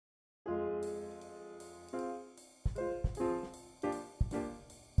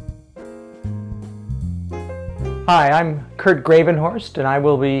Hi, I'm Kurt Gravenhorst, and I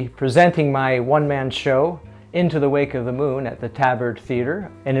will be presenting my one-man show, Into the Wake of the Moon, at the Tabard Theater,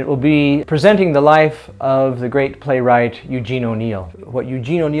 and it will be presenting the life of the great playwright Eugene O'Neill. What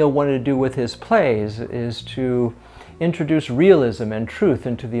Eugene O'Neill wanted to do with his plays is to introduce realism and truth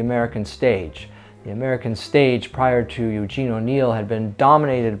into the American stage. The American stage prior to Eugene O'Neill had been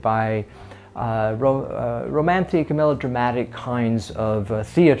dominated by romantic and melodramatic kinds of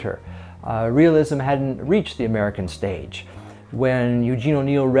theater. Realism hadn't reached the American stage. When Eugene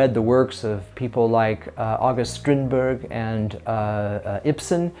O'Neill read the works of people like August Strindberg and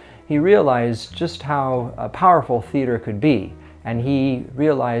Ibsen, he realized just how powerful theater could be. And he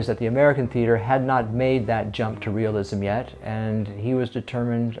realized that the American theater had not made that jump to realism yet, and he was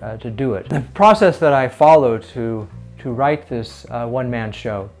determined to do it. The process that I followed to write this one-man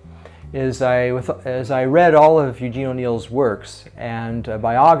show is as I read all of Eugene O'Neill's works and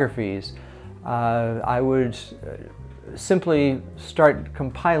biographies, I would simply start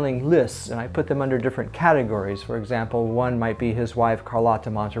compiling lists, and I put them under different categories. For example, one might be his wife Carlotta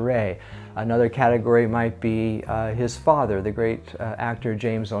Monterey. Another category might be his father, the great actor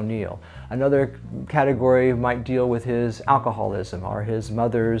James O'Neill. Another category might deal with his alcoholism or his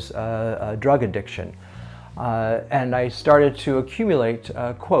mother's drug addiction. And I started to accumulate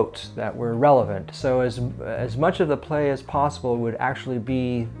quotes that were relevant. So as much of the play as possible would actually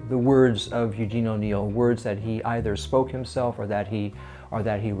be the words of Eugene O'Neill, words that he either spoke himself or that he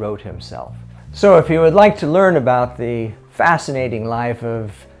wrote himself. So if you would like to learn about the fascinating life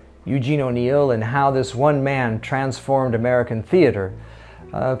of Eugene O'Neill and how this one man transformed American theater,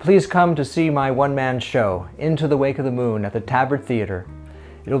 please come to see my one-man show, Into the Wake of the Moon, at the Tabard Theater.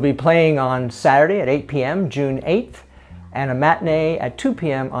 It'll be playing on Saturday at 8 p.m. June 8th, and a matinee at 2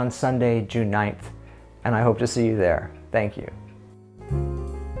 p.m. on Sunday, June 9th. And I hope to see you there. Thank you.